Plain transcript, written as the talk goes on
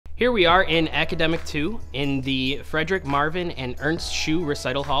Here we are in Academic 2 in the Frederick Marvin and Ernst Schuh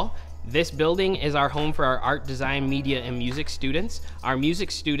Recital Hall. This building is our home for our art, design, media, and music students. Our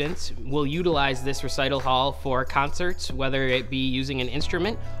music students will utilize this recital hall for concerts, whether it be using an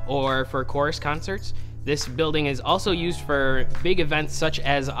instrument or for chorus concerts. This building is also used for big events such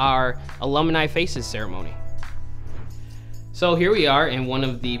as our Alumni Faces ceremony. So here we are in one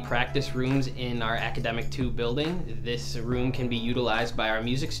of the practice rooms in our Academic 2 building. This room can be utilized by our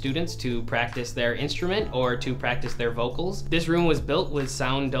music students to practice their instrument or to practice their vocals. This room was built with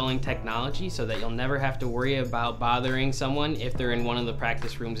sound dulling technology so that you'll never have to worry about bothering someone if they're in one of the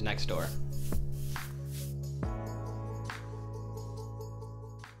practice rooms next door.